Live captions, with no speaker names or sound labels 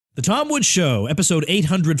The Tom Woods Show, episode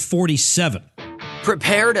 847.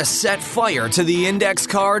 Prepare to set fire to the index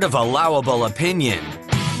card of allowable opinion.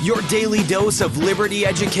 Your daily dose of liberty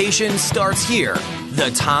education starts here.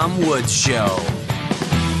 The Tom Woods Show.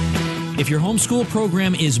 If your homeschool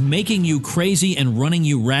program is making you crazy and running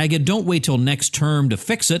you ragged, don't wait till next term to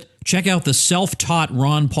fix it. Check out the self-taught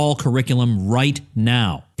Ron Paul curriculum right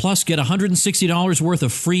now. Plus, get $160 worth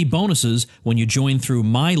of free bonuses when you join through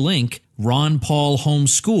my link,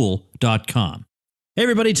 ronpaulhomeschool.com. Hey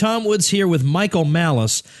everybody, Tom Woods here with Michael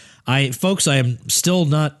Malice. Folks, I am still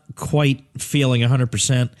not quite feeling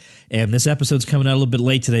 100%, and this episode's coming out a little bit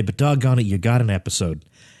late today, but doggone it, you got an episode.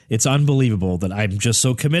 It's unbelievable that I'm just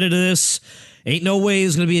so committed to this. Ain't no way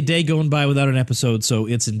there's going to be a day going by without an episode, so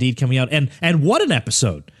it's indeed coming out. And what an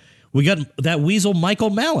episode. We got that weasel Michael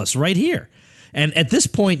Malice right here. And at this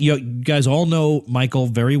point, you guys all know Michael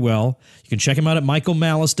very well. You can check him out at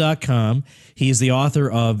michaelmalice.com. He is the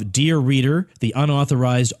author of Dear Reader, the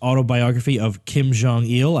unauthorized autobiography of Kim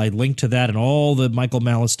Jong-il. I linked to that and all the Michael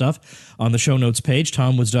Malice stuff on the show notes page,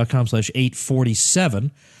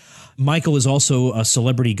 tomwoods.com/847. Michael is also a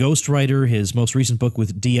celebrity ghostwriter. His most recent book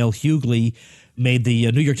with D.L. Hughley made the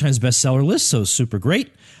New York Times bestseller list, so super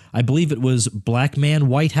great. I believe it was Black Man,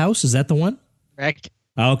 White House. Is that the one? Correct.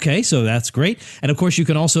 Okay, so that's great. And, of course, you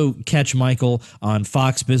can also catch Michael on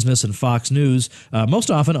Fox Business and Fox News,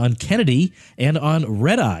 most often on Kennedy and on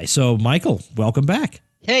Red Eye. So, Michael, welcome back.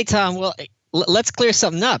 Hey, Tom. Well, let's clear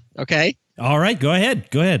something up, okay? All right, go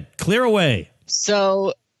ahead. Go ahead. Clear away.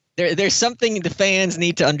 So there's something the fans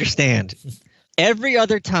need to understand. Every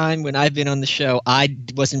other time when I've been on the show, I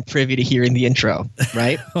wasn't privy to hearing the intro,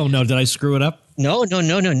 right? Oh, no. Did I screw it up? No.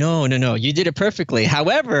 You did it perfectly.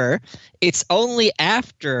 However, it's only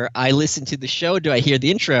after I listen to the show do I hear the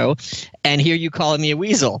intro and hear you calling me a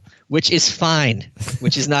weasel, which is fine,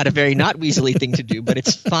 which is not a very not weaselly thing to do, but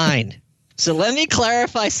it's fine. So let me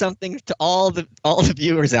clarify something to all the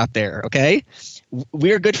viewers out there, okay?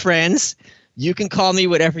 We're good friends. You can call me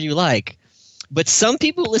whatever you like. But some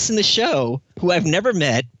people listen to the show who I've never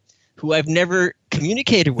met, who I've never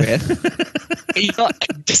communicated with,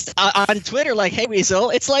 just on Twitter, like, hey,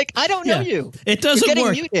 Weasel, it's like, I don't know you. It doesn't You're getting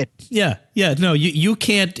work. Muted. Yeah. No, you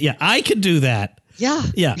can't. Yeah, I can do that. Yeah.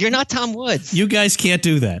 Yeah. You're not Tom Woods. You guys can't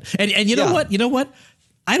do that. And you know what? You know what?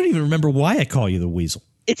 I don't even remember why I call you the weasel.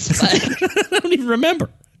 It's I don't even remember.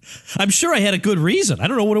 I'm sure I had a good reason. I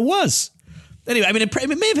don't know what it was. Anyway, I mean,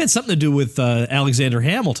 it may have had something to do with Alexander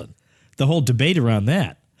Hamilton, the whole debate around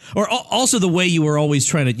that. Or also the way you were always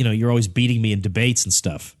trying to, you're always beating me in debates and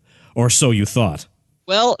stuff. Or so you thought.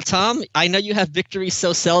 Well, Tom, I know you have victories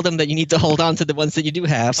so seldom that you need to hold on to the ones that you do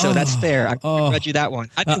have, so that's fair. I grudge you that one.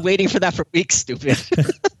 I've been waiting for that for weeks, stupid.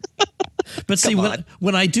 But see,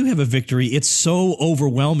 when I do have a victory, it's so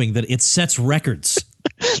overwhelming that it sets records.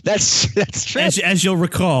 That's true. As you'll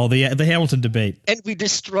recall, the Hamilton debate. And we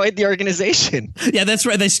destroyed the organization. Yeah, that's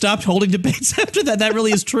right. They stopped holding debates after that. That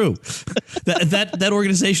really is true. That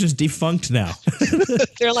organization is defunct now.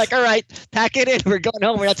 They're like, all right, pack it in. We're going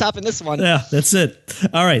home. We're not topping this one. Yeah, that's it.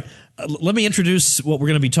 All right. Let me introduce what we're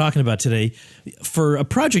going to be talking about today. For a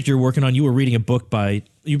project you're working on, you were reading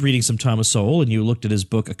some Thomas Sowell, and you looked at his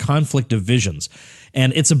book, A Conflict of Visions.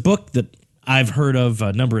 And it's a book that I've heard of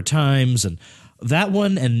a number of times, and that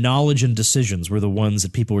one and Knowledge and Decisions were the ones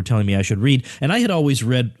that people were telling me I should read. And I had always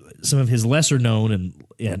read some of his lesser known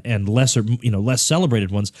and lesser, less celebrated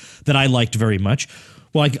ones that I liked very much.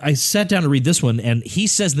 Well, I sat down to read this one, and he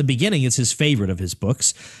says in the beginning it's his favorite of his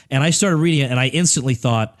books. And I started reading it, and I instantly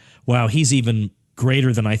thought, wow, he's even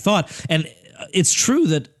greater than I thought. And it's true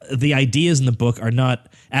that the ideas in the book are not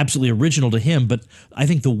absolutely original to him, but I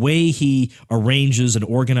think the way he arranges and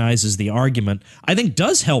organizes the argument, I think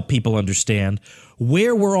does help people understand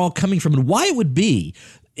where we're all coming from and why it would be.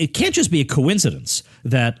 It can't just be a coincidence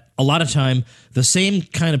that a lot of time the same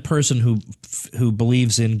kind of person who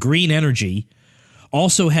believes in green energy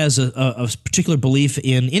also has a particular belief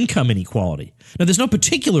in income inequality. Now, there's no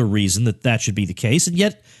particular reason that should be the case, and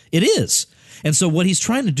yet it is. And so what he's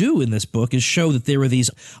trying to do in this book is show that there are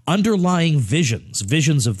these underlying visions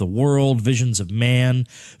of the world, visions of man,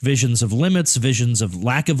 visions of limits, visions of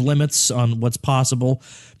lack of limits on what's possible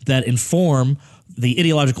that inform the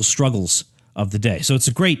ideological struggles of the day. So it's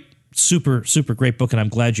a great super, super great book, and I'm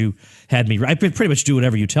glad you had me. I pretty much do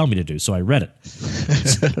whatever you tell me to do, so I read it.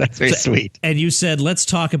 That's very sweet. And you said, let's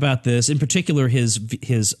talk about this, in particular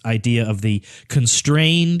his idea of the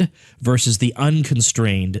constrained versus the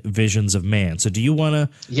unconstrained visions of man. So do you want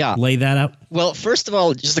to lay that out? Well, first of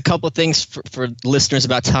all, just a couple of things for listeners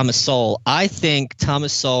about Thomas Sowell. I think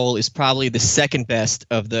Thomas Sowell is probably the second best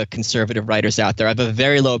of the conservative writers out there. I have a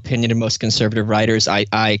very low opinion of most conservative writers.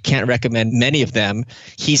 I can't recommend many of them.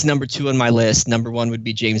 He's number 2 on my list. Number 1 would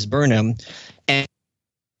be James Burnham. And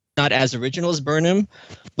not as original as Burnham,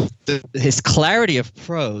 but his clarity of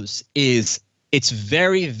prose it's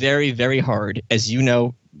very, very, very hard, as you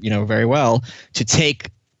know very well, to take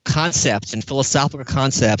concepts and philosophical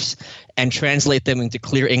concepts and translate them into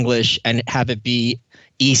clear English and have it be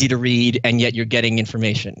easy to read, and yet you're getting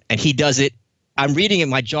information. And he does it. I'm reading it,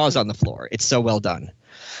 my jaw's on the floor. It's so well done.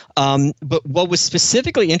 But what was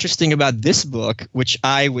specifically interesting about this book, which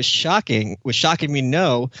was shocking me to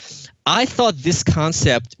know, I thought this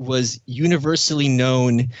concept was universally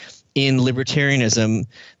known in libertarianism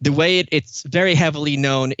the way it's very heavily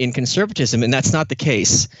known in conservatism, and that's not the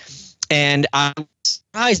case. And I was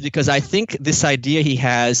surprised because I think this idea he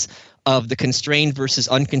has of the constrained versus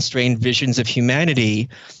unconstrained visions of humanity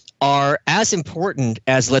are as important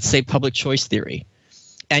as, let's say, public choice theory.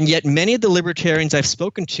 And yet many of the libertarians I've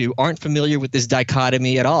spoken to aren't familiar with this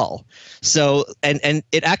dichotomy at all. So, and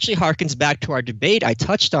it actually harkens back to our debate. I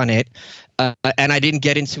touched on it, and I didn't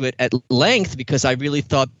get into it at length because I really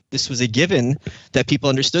thought this was a given that people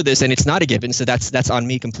understood this, and it's not a given, so that's on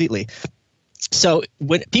me completely. So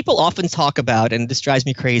when people often talk about, and this drives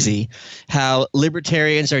me crazy, how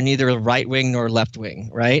libertarians are neither right-wing nor left-wing,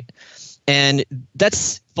 right? And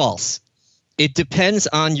that's false. It depends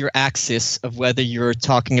on your axis of whether you're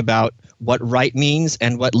talking about what right means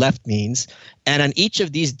and what left means. And on each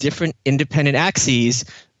of these different independent axes,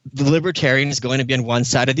 the libertarian is going to be on one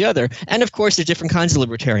side or the other. And of course, there are different kinds of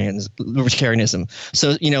libertarianism.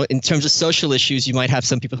 So, in terms of social issues, you might have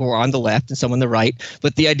some people who are on the left and some on the right.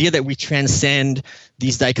 But the idea that we transcend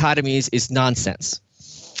these dichotomies is nonsense.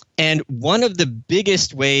 And one of the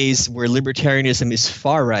biggest ways where libertarianism is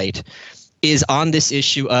far right is on this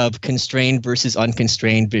issue of constrained versus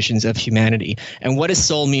unconstrained visions of humanity. And what does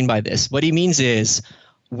Sowell mean by this? What he means is,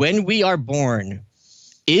 when we are born,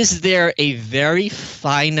 is there a very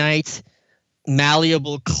finite,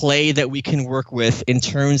 malleable clay that we can work with in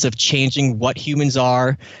terms of changing what humans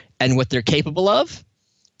are and what they're capable of,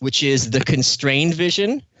 which is the constrained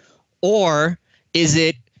vision? Or is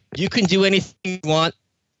it, you can do anything you want,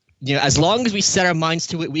 as long as we set our minds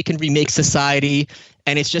to it, we can remake society,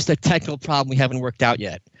 and it's just a technical problem we haven't worked out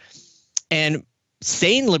yet. And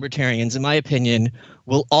sane libertarians, in my opinion,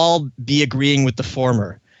 will all be agreeing with the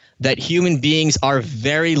former, that human beings are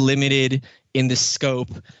very limited in the scope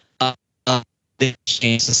of the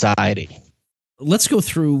change society. Let's go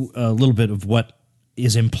through a little bit of what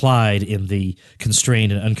is implied in the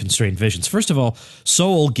constrained and unconstrained visions. First of all,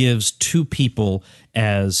 Sowell gives 2 people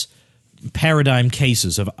as paradigm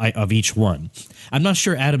cases of each one. I'm not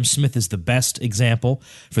sure Adam Smith is the best example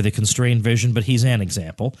for the constrained vision, but he's an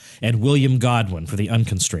example, and William Godwin for the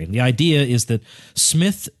unconstrained. The idea is that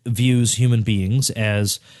Smith views human beings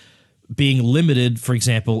as being limited, for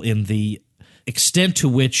example, in the extent to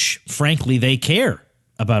which, frankly, they care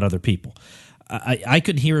about other people. I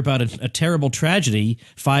could hear about a terrible tragedy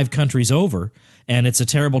 5 countries over, and it's a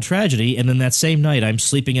terrible tragedy, and then that same night I'm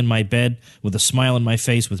sleeping in my bed with a smile on my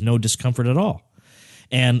face with no discomfort at all.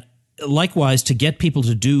 And likewise, to get people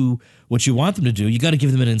to do what you want them to do, you got to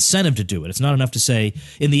give them an incentive to do it. It's not enough to say,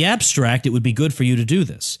 in the abstract, it would be good for you to do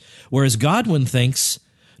this. Whereas Godwin thinks,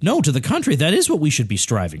 no, to the contrary, that is what we should be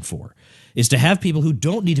striving for, is to have people who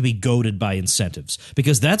don't need to be goaded by incentives,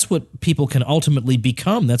 because that's what people can ultimately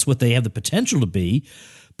become. That's what they have the potential to be,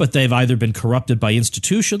 but they've either been corrupted by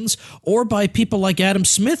institutions or by people like Adam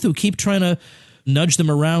Smith who keep trying to nudge them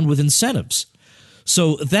around with incentives.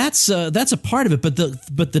 So that's a part of it, but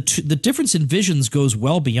the difference in visions goes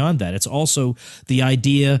well beyond that. It's also the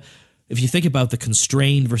idea, if you think about the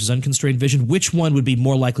constrained versus unconstrained vision, which one would be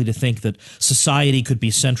more likely to think that society could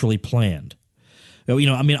be centrally planned?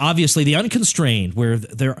 Obviously the unconstrained, where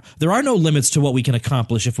there are no limits to what we can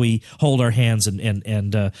accomplish if we hold our hands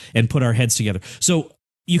and put our heads together. So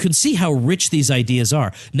you can see how rich these ideas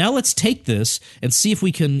are. Now let's take this and see if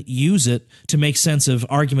we can use it to make sense of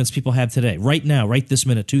arguments people have today, right now, right this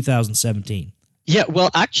minute, 2017. Yeah,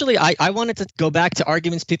 well, actually, I wanted to go back to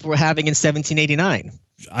arguments people were having in 1789.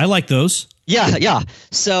 I like those. Yeah.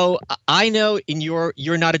 So I know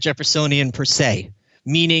you're not a Jeffersonian per se,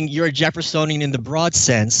 meaning you're a Jeffersonian in the broad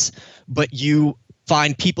sense, but you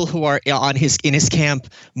find people who are in his camp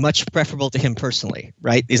much preferable to him personally,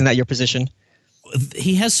 right? Isn't that your position?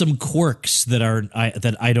 He has some quirks that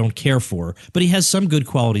I don't care for, but he has some good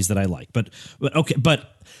qualities that I like. But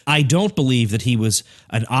I don't believe that he was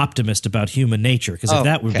an optimist about human nature, because if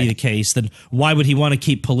that would be the case, then why would he want to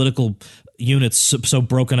keep political units so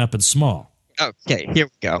broken up and small? Okay, here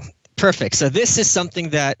we go. Perfect. So this is something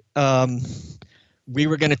that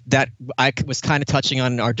that I was kind of touching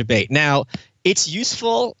on in our debate. Now, it's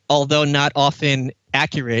useful, although not often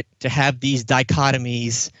accurate, to have these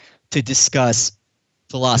dichotomies to discuss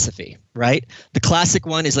philosophy, right? The classic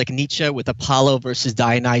one is like Nietzsche with Apollo versus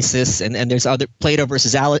Dionysus, and there's other, Plato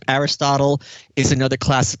versus Aristotle is another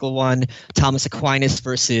classical one, Thomas Aquinas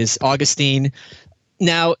versus Augustine.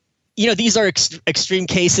 Now, these are extreme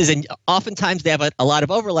cases, and oftentimes they have a lot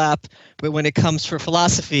of overlap, but when it comes for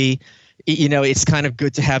philosophy, it's kind of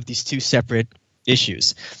good to have these two separate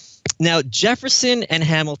issues. Now, Jefferson and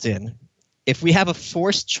Hamilton, if we have a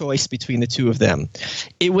forced choice between the two of them,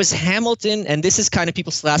 it was Hamilton, and this is kind of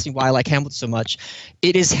people still ask me why I like Hamilton so much.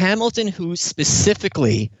 It is Hamilton who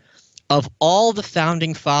specifically, of all the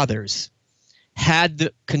founding fathers, had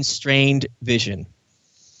the constrained vision.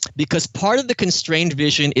 Because part of the constrained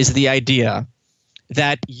vision is the idea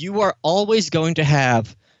that you are always going to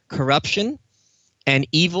have corruption and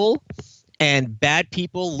evil and bad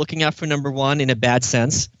people looking out for number one in a bad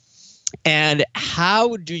sense. And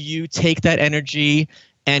how do you take that energy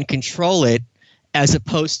and control it, as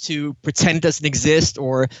opposed to pretend it doesn't exist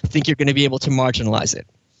or think you're going to be able to marginalize it?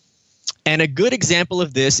 And a good example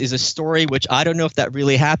of this is a story which I don't know if that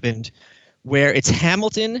really happened, where it's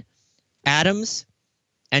Hamilton, Adams,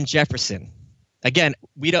 and Jefferson. Again,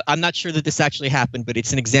 I'm not sure that this actually happened, but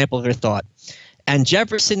it's an example of their thought. And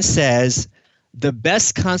Jefferson says the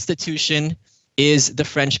best constitution is the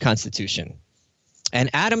French Constitution. And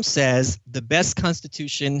Adams says the best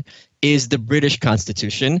constitution is the British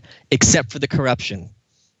Constitution, except for the corruption.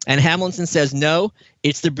 And Hamilton says, no,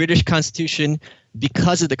 it's the British Constitution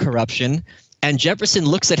because of the corruption. And Jefferson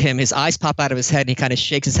looks at him, his eyes pop out of his head, and he kind of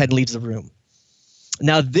shakes his head and leaves the room.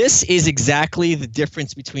 Now, this is exactly the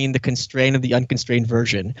difference between the constrained and the unconstrained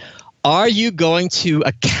version. Are you going to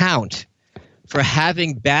account for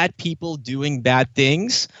having bad people doing bad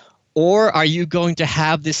things, or are you going to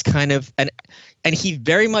have this kind of and he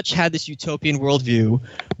very much had this utopian worldview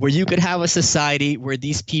where you could have a society where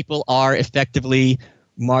these people are effectively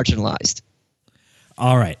marginalized?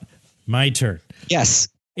 All right, my turn. Yes.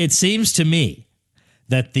 It seems to me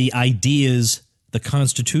that the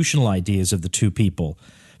constitutional ideas of the two people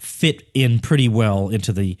fit in pretty well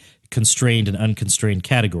into the constrained and unconstrained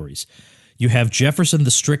categories. You have Jefferson, the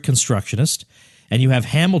strict constructionist, and you have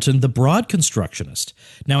Hamilton, the broad constructionist.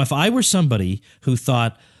 Now, if I were somebody who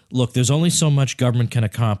thought, look, there's only so much government can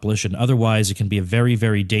accomplish, and otherwise it can be a very,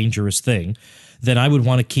 very dangerous thing, then I would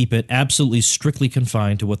want to keep it absolutely strictly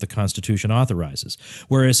confined to what the Constitution authorizes.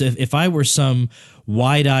 Whereas if I were some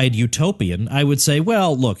wide-eyed utopian, I would say,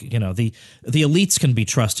 well, look, the elites can be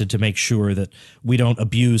trusted to make sure that we don't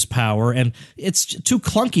abuse power, and it's too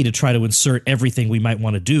clunky to try to insert everything we might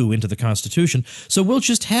want to do into the Constitution, so we'll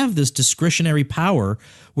just have this discretionary power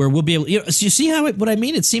where we'll be able so you see what I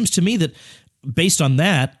mean? It seems to me that based on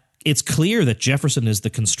that, it's clear that Jefferson is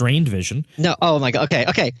the constrained vision. No. Oh, my God.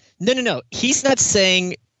 Okay. No. He's not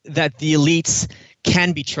saying that the elites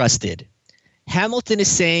can be trusted. Hamilton is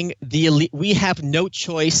saying the elite, we have no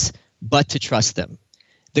choice but to trust them.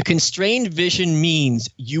 The constrained vision means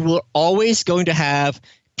you will always going to have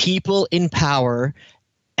people in power,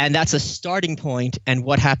 and that's a starting point. And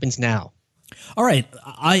what happens now? All right.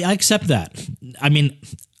 I accept that. I mean,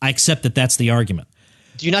 I accept that that's the argument.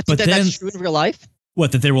 Do you not think that's true in real life?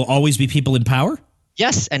 What, that there will always be people in power?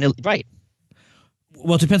 Yes, and right.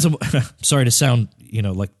 Well, it depends on. Sorry to sound,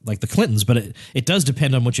 like the Clintons, but it does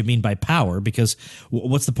depend on what you mean by power. Because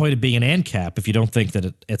what's the point of being an ANCAP if you don't think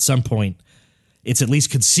that at some point it's at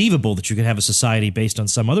least conceivable that you could have a society based on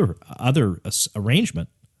some other arrangement?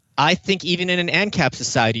 I think even in an ANCAP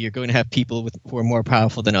society, you're going to have people who are more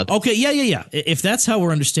powerful than others. Okay, yeah. If that's how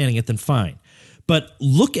we're understanding it, then fine. But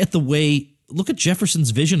look at Jefferson's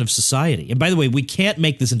vision of society. And by the way, we can't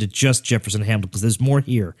make this into just Jefferson and Hamilton because there's more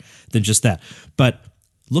here than just that. But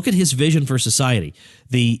look at his vision for society.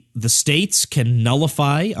 The states can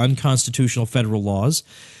nullify unconstitutional federal laws.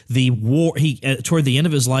 The war, toward the end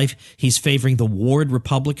of his life, he's favoring the ward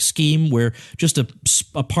republic scheme, where just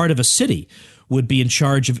a part of a city would be in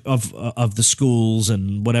charge of the schools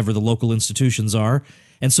and whatever the local institutions are.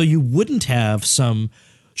 And so you wouldn't have some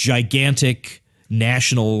gigantic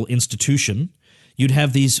national institution. You'd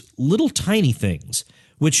have these little tiny things,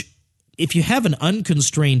 which if you have an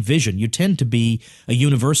unconstrained vision, you tend to be a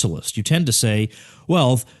universalist. You tend to say,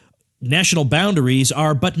 well, national boundaries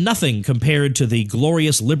are but nothing compared to the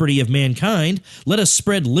glorious liberty of mankind. Let us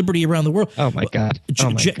spread liberty around the world. Oh, my God.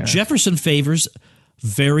 Jefferson favors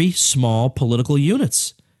very small political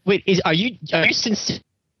units. Wait, are you sincere?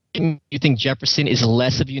 You think Jefferson is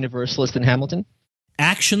less of a universalist than Hamilton?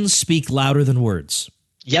 Actions speak louder than words.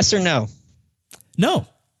 Yes or no? No.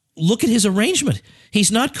 Look at his arrangement.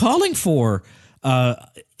 He's not calling for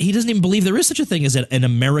he doesn't even believe there is such a thing as an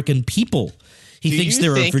American people. He thinks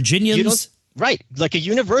there are Virginians. Right. Like a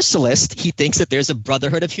universalist, he thinks that there's a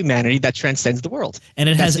brotherhood of humanity that transcends the world. And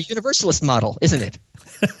that's a universalist model, isn't it?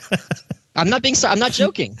 I'm not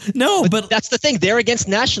joking. No, but that's the thing. They're against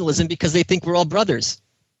nationalism because they think we're all brothers.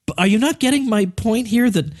 Are you not getting my point here?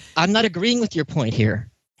 That I'm not agreeing with your point here.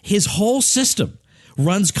 His whole system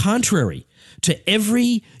runs contrary to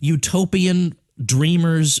every utopian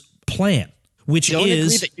dreamer's plan, which don't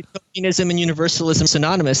is... agree that utopianism and universalism are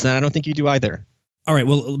synonymous, and I don't think you do either. All right,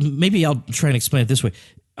 well, maybe I'll try and explain it this way.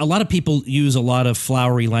 A lot of people use a lot of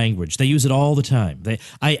flowery language. They use it all the time.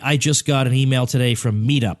 I just got an email today from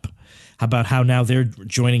Meetup about how now they're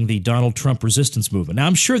joining the Donald Trump resistance movement. Now,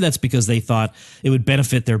 I'm sure that's because they thought it would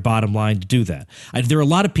benefit their bottom line to do that. There are a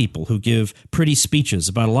lot of people who give pretty speeches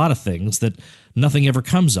about a lot of things that nothing ever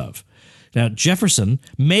comes of. Now, Jefferson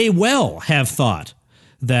may well have thought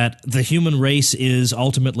that the human race is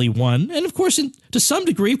ultimately one, and of course, to some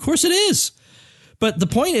degree, of course it is. But the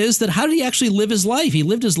point is that how did he actually live his life? He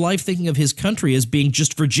lived his life thinking of his country as being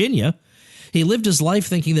just Virginia. He lived his life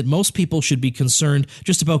thinking that most people should be concerned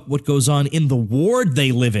just about what goes on in the ward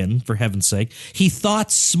they live in, for heaven's sake. He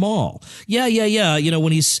thought small. Yeah. You know,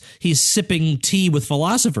 when he's sipping tea with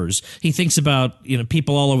philosophers, he thinks about,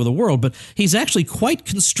 people all over the world, but he's actually quite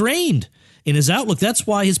constrained in his outlook. That's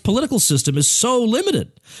why his political system is so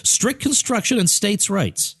limited. Strict construction and states'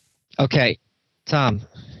 rights. Okay, Tom,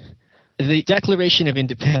 the Declaration of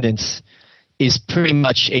Independence is pretty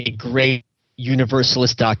much a great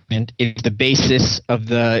universalist document. It's the basis of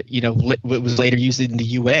the, what was later used in the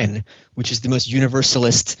UN, which is the most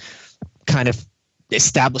universalist kind of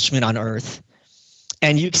establishment on earth.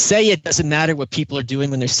 And you say it doesn't matter what people are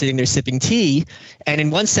doing when they're sitting there sipping tea. And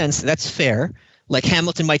in one sense, that's fair. Like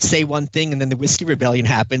Hamilton might say one thing and then the Whiskey Rebellion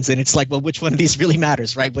happens. And it's like, well, which one of these really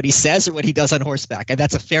matters, right? What he says or what he does on horseback. And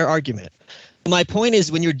that's a fair argument. My point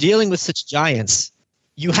is, when you're dealing with such giants,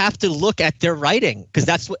 you have to look at their writing, because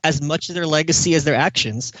that's as much of their legacy as their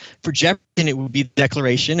actions. For Jefferson, it would be the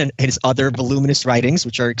Declaration and his other voluminous writings,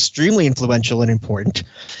 which are extremely influential and important.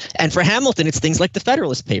 And for Hamilton, it's things like the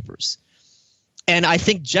Federalist Papers. And I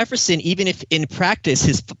think Jefferson, even if in practice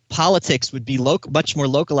his politics would be much more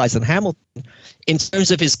localized than Hamilton, in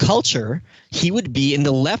terms of his culture, he would be in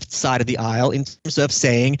the left side of the aisle in terms of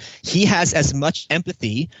saying he has as much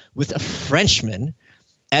empathy with a Frenchman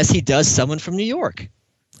as he does someone from New York.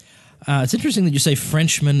 It's interesting that you say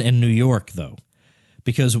Frenchman and New York, though,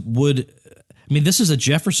 because this is a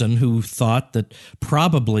Jefferson who thought that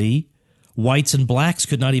probably whites and blacks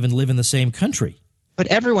could not even live in the same country. But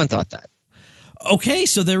everyone thought that. Okay,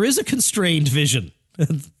 so there is a constrained vision.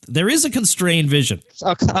 There is a constrained vision.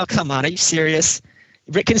 Oh, come on. Are you serious?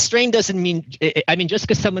 Constrained doesn't mean – just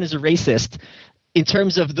because someone is a racist – in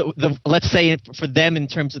terms of the let's say for them in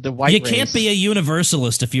terms of the white race. You can't be a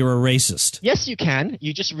universalist if you're a racist. Yes, you can.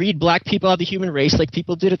 You just read black people out of the human race like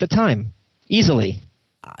people did at the time. Easily.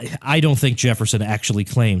 I don't think Jefferson actually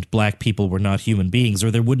claimed black people were not human beings,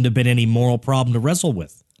 or there wouldn't have been any moral problem to wrestle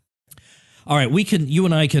with. All right, you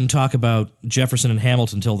and I can talk about Jefferson and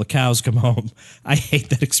Hamilton till the cows come home. I hate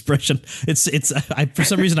that expression. For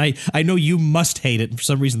some reason I know you must hate it, and for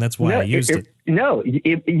some reason that's why I used it. No,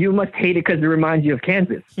 you must hate it because it reminds you of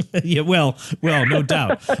Kansas. Yeah, well, no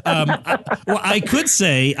doubt. I could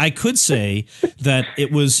say that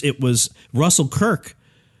it was Russell Kirk.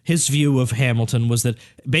 His view of Hamilton was that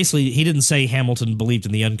basically he didn't say Hamilton believed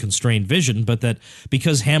in the unconstrained vision, but that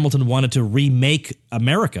because Hamilton wanted to remake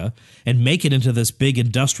America and make it into this big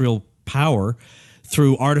industrial power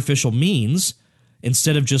through artificial means,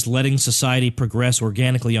 instead of just letting society progress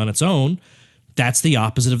organically on its own, that's the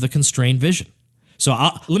opposite of the constrained vision. So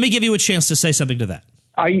let me give you a chance to say something to that.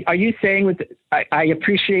 Are you saying I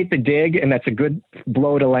appreciate the dig, and that's a good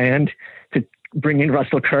blow to land to bring in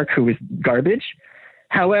Russell Kirk, who is garbage.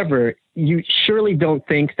 However, you surely don't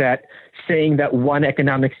think that saying that one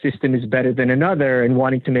economic system is better than another and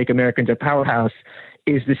wanting to make Americans a powerhouse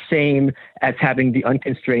is the same as having the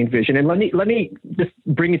unconstrained vision. And let me just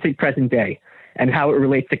bring it to present day and how it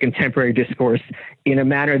relates to contemporary discourse in a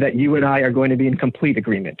manner that you and I are going to be in complete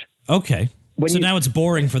agreement. Okay. So now it's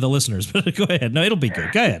boring for the listeners, but go ahead. No, it'll be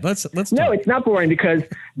good. Go ahead. Let's No, talk. it's not boring because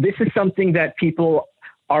this is something that people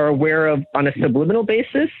are aware of on a subliminal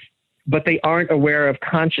basis, but they aren't aware of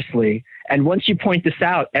consciously. And once you point this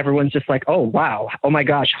out, everyone's just like, oh, wow. Oh, my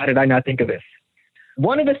gosh. How did I not think of this?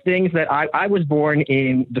 One of the things that I was born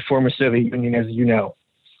in the former Soviet Union, as you know.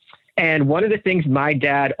 And one of the things my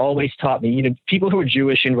dad always taught me, people who are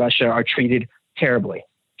Jewish in Russia are treated terribly.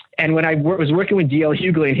 And when I was working with D.L.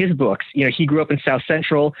 Hughley in his books, he grew up in South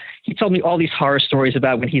Central. He told me all these horror stories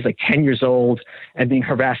about when he's like 10 years old and being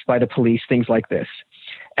harassed by the police, things like this.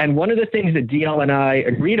 And one of the things that D.L. and I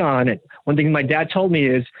agreed on, and one thing my dad told me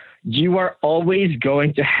is, you are always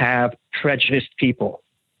going to have prejudiced people.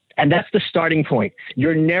 And that's the starting point.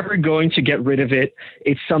 You're never going to get rid of it.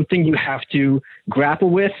 It's something you have to grapple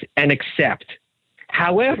with and accept.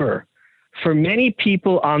 However, for many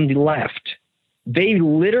people on the left, they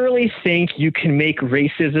literally think you can make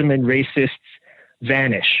racism and racists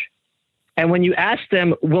vanish. And when you ask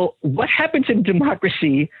them, well, what happens in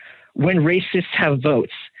democracy when racists have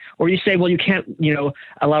votes? Or you say, well, you can't,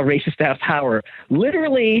 allow racists to have power.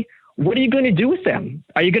 Literally, what are you going to do with them?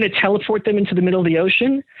 Are you going to teleport them into the middle of the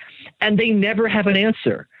ocean? And they never have an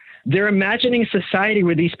answer. They're imagining a society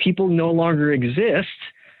where these people no longer exist,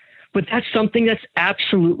 but that's something that's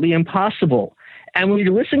absolutely impossible. And when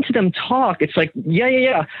you listen to them talk, it's like,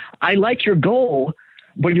 yeah, I like your goal,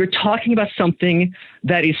 but you're talking about something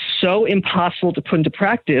that is so impossible to put into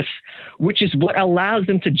practice, which is what allows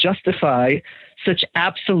them to justify such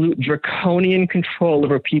absolute draconian control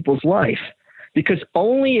over people's life. Because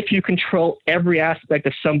only if you control every aspect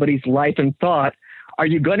of somebody's life and thought are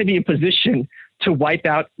you going to be in position to wipe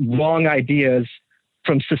out wrong ideas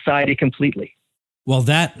from society completely. Well,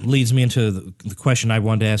 that leads me into the question I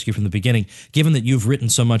wanted to ask you from the beginning. Given that you've written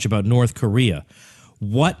so much about North Korea,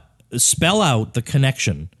 spell out the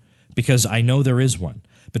connection, because I know there is one,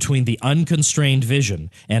 between the unconstrained vision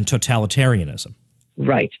and totalitarianism.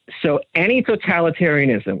 Right. So any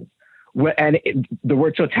totalitarianism, and the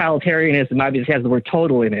word totalitarianism obviously has the word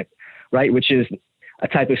total in it, right, which is a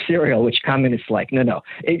type of cereal, which communists like. No.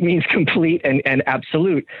 It means complete and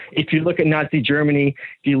absolute. If you look at Nazi Germany,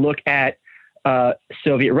 if you look at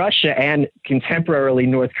Soviet Russia and contemporarily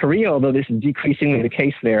North Korea, although this is decreasingly the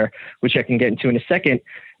case there, which I can get into in a second,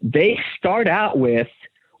 they start out with,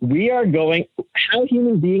 how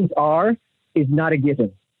human beings are is not a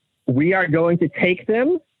given. We are going to take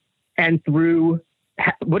them, and through,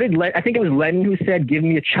 I think it was Lenin who said, give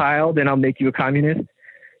me a child and I'll make you a communist.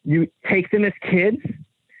 You take them as kids,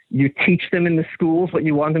 you teach them in the schools what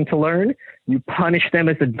you want them to learn, you punish them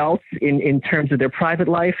as adults in terms of their private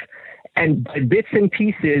life, and by bits and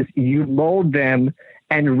pieces, you mold them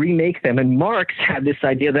and remake them. And Marx had this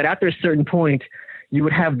idea that after a certain point, you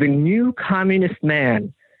would have the new communist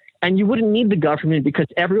man, and you wouldn't need the government because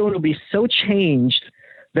everyone will be so changed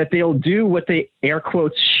that they'll do what they, air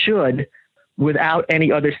quotes, should without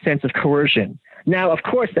any other sense of coercion. Now, of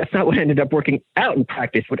course, that's not what ended up working out in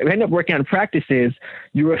practice. What ended up working out in practice is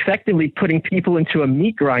you were effectively putting people into a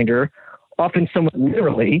meat grinder, often somewhat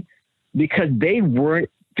literally, because they weren't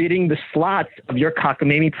fitting the slots of your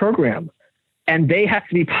cockamamie program. And they have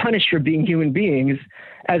to be punished for being human beings,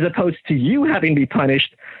 as opposed to you having to be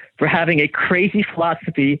punished for having a crazy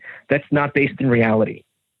philosophy that's not based in reality.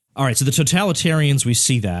 All right, so the totalitarians, we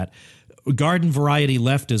see that. Garden variety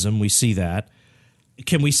leftism, we see that.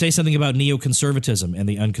 Can we say something about neoconservatism and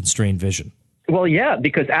the unconstrained vision? Well, yeah,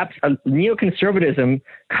 because neoconservatism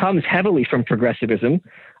comes heavily from progressivism.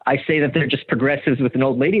 I say that they're just progressives with an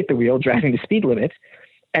old lady at the wheel driving the speed limit.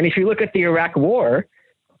 And if you look at the Iraq War,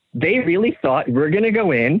 they really thought we're going to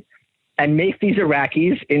go in and make these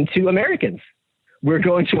Iraqis into Americans. We're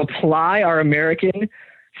going to apply our American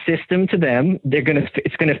system to them.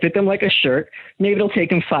 It's going to fit them like a shirt. Maybe it'll take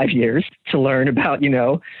them 5 years to learn about,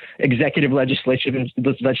 executive, legislative,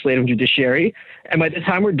 and judiciary. And by the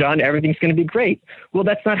time we're done, everything's going to be great. Well,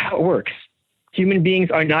 that's not how it works. Human beings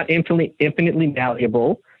are not infinitely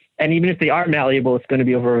malleable. And even if they are malleable, it's going to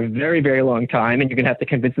be over a very, very long time, and you're going to have to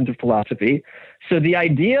convince them to philosophy. So the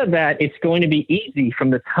idea that it's going to be easy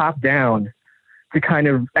from the top down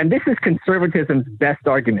to and this is conservatism's best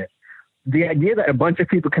argument, the idea that a bunch of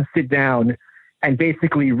people can sit down and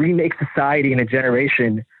basically remake society in a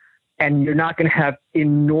generation, and you're not going to have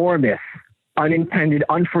enormous, unintended,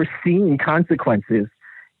 unforeseen consequences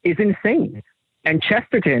is insane. And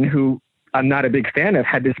Chesterton, who I'm not a big fan of,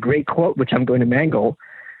 had this great quote, which I'm going to mangle,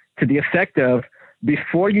 to the effect of,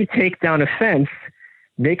 before you take down a fence,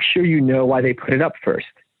 make sure you know why they put it up first.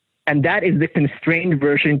 And that is the constrained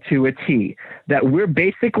version to a T, that we're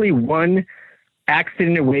basically one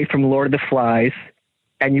accident away from Lord of the Flies,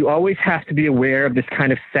 And you always have to be aware of this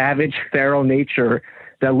kind of savage, feral nature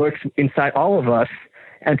that lurks inside all of us.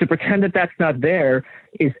 And to pretend that that's not there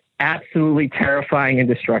is absolutely terrifying and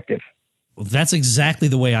destructive. Well, that's exactly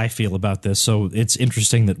the way I feel about this. So it's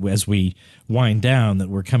interesting that as we wind down that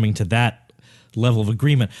we're coming to that level of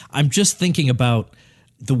agreement. I'm just thinking about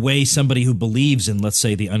the way somebody who believes in, let's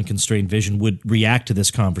say, the unconstrained vision would react to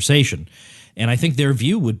this conversation. And I think their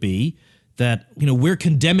view would be that, we're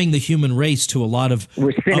condemning the human race to a lot of...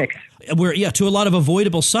 We're cynics. To a lot of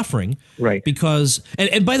avoidable suffering. Right. Because,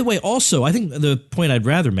 and by the way, also, I think the point I'd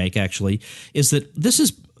rather make, actually, is that this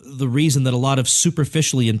is the reason that a lot of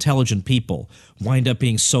superficially intelligent people wind up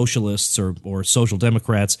being socialists or social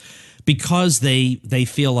democrats, because they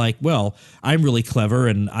feel like, well, I'm really clever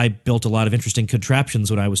and I built a lot of interesting contraptions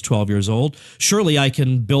when I was 12 years old. Surely I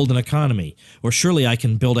can build an economy, or surely I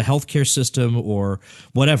can build a healthcare system, or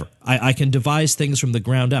whatever. I can devise things from the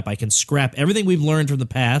ground up. I can scrap everything we've learned from the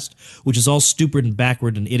past, which is all stupid and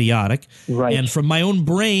backward and idiotic. Right. And from my own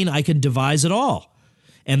brain, I can devise it all.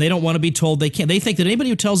 And they don't want to be told they can't. They think that anybody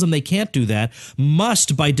who tells them they can't do that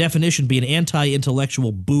must, by definition, be an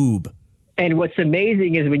anti-intellectual boob. And what's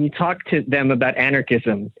amazing is when you talk to them about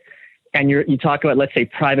anarchism and you talk about, let's say,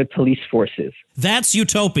 private police forces. That's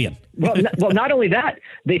utopian. Well, not only that,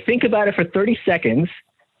 they think about it for 30 seconds,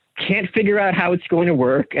 can't figure out how it's going to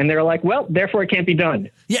work, and they're like, well, therefore it can't be done.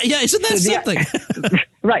 Yeah, isn't that something?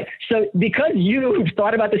 Right. So because you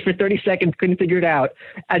thought about this for 30 seconds, couldn't figure it out,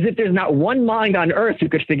 as if there's not one mind on earth who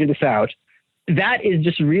could figure this out, that is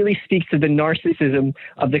just really speaks to the narcissism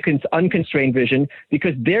of the unconstrained vision,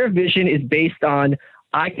 because their vision is based on,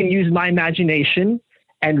 I can use my imagination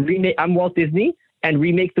and I'm Walt Disney and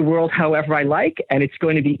remake the world however I like, and it's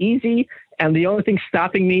going to be easy. And the only thing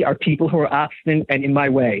stopping me are people who are obstinate and in my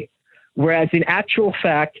way. Whereas in actual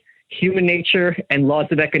fact, human nature and laws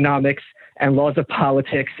of economics and laws of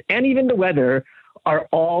politics and even the weather are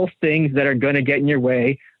all things that are going to get in your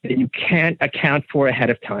way that you can't account for ahead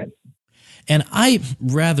of time. And I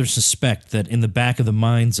rather suspect that in the back of the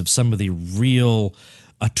minds of some of the real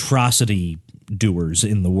atrocity doers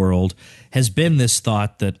in the world has been this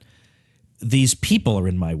thought that these people are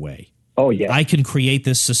in my way. Oh, yeah. I can create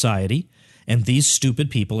this society, and these stupid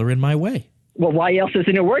people are in my way. Well, why else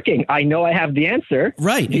isn't it working? I know I have the answer.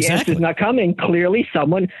 Right, the exactly. answer's not coming. Clearly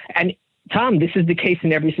someone, and Tom, this is the case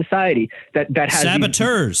in every society that has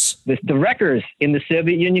saboteurs. The wreckers. In the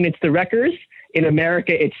Soviet Union, it's the wreckers. In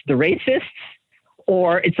America, it's the racists,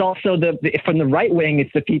 or it's also from the right wing,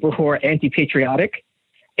 it's the people who are anti-patriotic.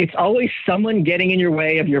 It's always someone getting in your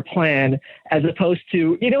way of your plan, as opposed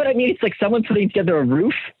to, you know what I mean? It's like someone putting together a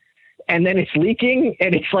roof and then it's leaking,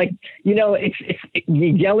 and it's like, it's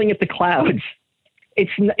yelling at the clouds.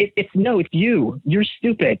 It's you. You're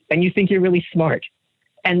stupid, and you think you're really smart.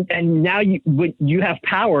 And now when you have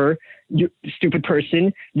power, you stupid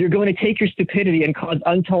person, you're going to take your stupidity and cause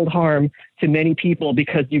untold harm to many people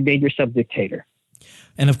because you made yourself dictator.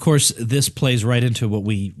 And of course, this plays right into what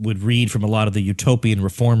we would read from a lot of the utopian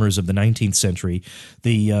reformers of the 19th century.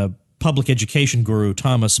 The public education guru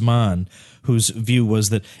Thomas Mann, whose view was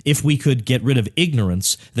that if we could get rid of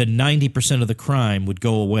ignorance, then 90% of the crime would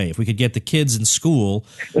go away. If we could get the kids in school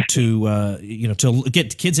to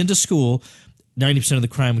get kids into school, 90% of the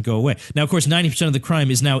crime would go away. Now, of course, 90% of the crime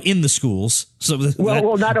is now in the schools. So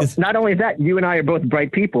not only that, you and I are both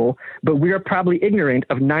bright people, but we are probably ignorant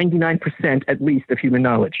of 99% at least of human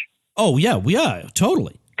knowledge. Oh, yeah, we are.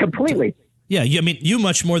 Totally. Completely. Yeah, I mean, you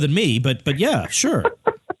much more than me, but yeah, sure.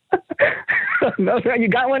 You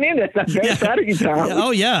got one in. That's very proud of you, Tom.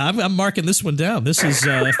 Oh, yeah, I'm marking this one down. This is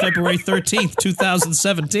February 13th,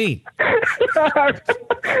 2017.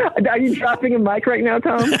 Are you dropping a mic right now,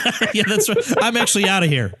 Tom? Yeah, that's right. I'm actually out of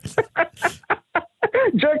here.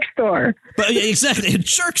 Jerk store. But exactly,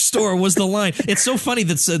 jerk store was the line. It's so funny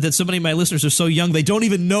that so many of my listeners are so young they don't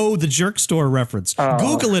even know the jerk store reference. Oh.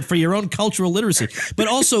 Google it for your own cultural literacy. But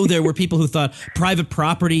also there were people who thought private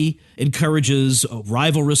property encourages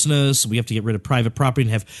rivalrousness. We have to get rid of private property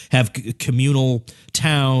and have communal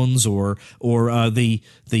towns, or the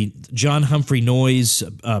John Humphrey Noyes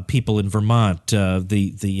people in Vermont. Now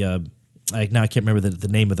I can't remember the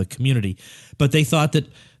name of the community, but they thought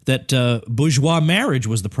that bourgeois marriage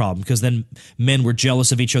was the problem, because then men were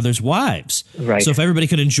jealous of each other's wives. Right. So if everybody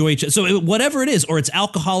could enjoy each other, so whatever it is, or it's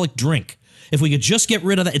alcoholic drink, if we could just get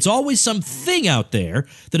rid of that, it's always something out there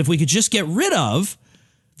that if we could just get rid of,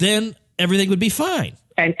 then everything would be fine.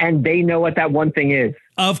 And they know what that one thing is.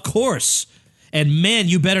 Of course. And man,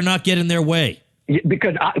 you better not get in their way.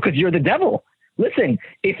 Because you're the devil. Listen,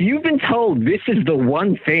 if you've been told this is the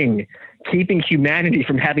one thing keeping humanity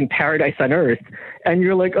from having paradise on earth. And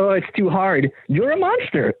you're like, oh, it's too hard. You're a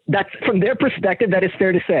monster. That's from their perspective. That is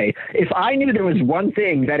fair to say. If I knew there was one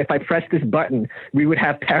thing that if I pressed this button, we would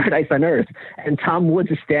have paradise on earth, and Tom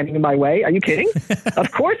Woods is standing in my way. Are you kidding?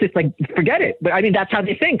 Of course. It's like, forget it. But I mean, that's how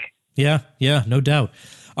they think. Yeah, no doubt.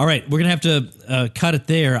 All right, we're going to have to cut it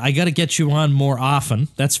there. I got to get you on more often.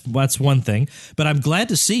 That's one thing. But I'm glad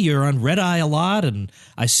to see you're on Red Eye a lot, and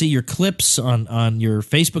I see your clips on your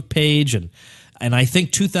Facebook page. And I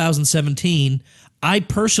think 2017, I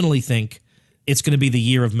personally think it's going to be the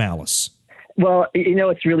year of Malice. Well,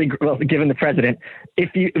 it's really, well, given the president,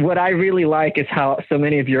 what I really like is how so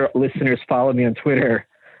many of your listeners follow me on Twitter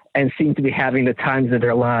and seem to be having the times of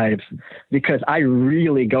their lives, because I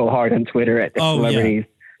really go hard on Twitter at the celebrities. Yeah.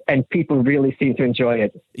 And people really seem to enjoy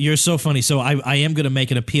it. You're so funny. So I am going to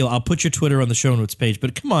make an appeal. I'll put your Twitter on the show notes page,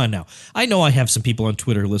 but come on now. I know I have some people on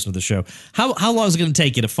Twitter who listen to the show. How long is it going to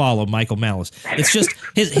take you to follow Michael Malice? It's just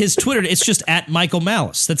his Twitter. It's just at Michael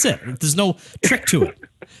Malice. That's it. There's no trick to it.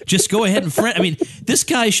 Just go ahead and friend. I mean, this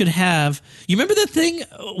guy should have. You remember that thing?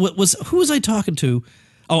 Who was I talking to?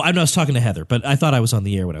 Oh, I was talking to Heather, but I thought I was on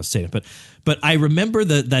the air when I was saying it. But I remember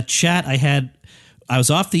that chat I had. I was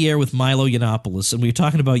off the air with Milo Yiannopoulos, and we were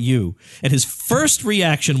talking about you. And his first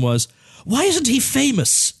reaction was, "Why isn't he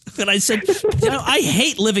famous?" And I said, I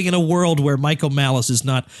hate living in a world where Michael Malice is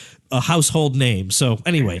not a household name. So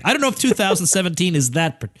anyway, I don't know if 2017 is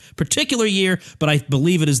that particular year, but I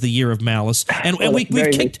believe it is the year of Malice. And we've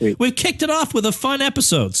kicked it off with a fun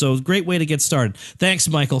episode. So great way to get started. Thanks,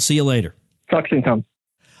 Michael. See you later. Talk soon, Tom.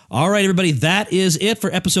 All right, everybody, that is it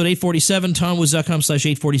for episode 847.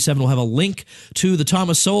 TomWoods.com/847 will have a link to the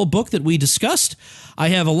Thomas Sowell book that we discussed. I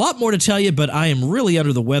have a lot more to tell you, but I am really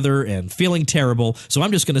under the weather and feeling terrible, so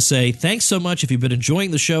I'm just going to say thanks so much. If you've been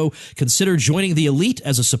enjoying the show, consider joining the elite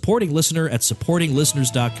as a supporting listener at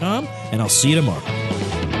supportinglisteners.com, and I'll see you tomorrow.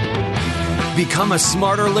 Become a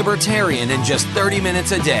smarter libertarian in just 30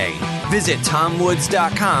 minutes a day. Visit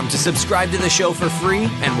TomWoods.com to subscribe to the show for free,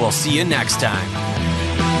 and we'll see you next time.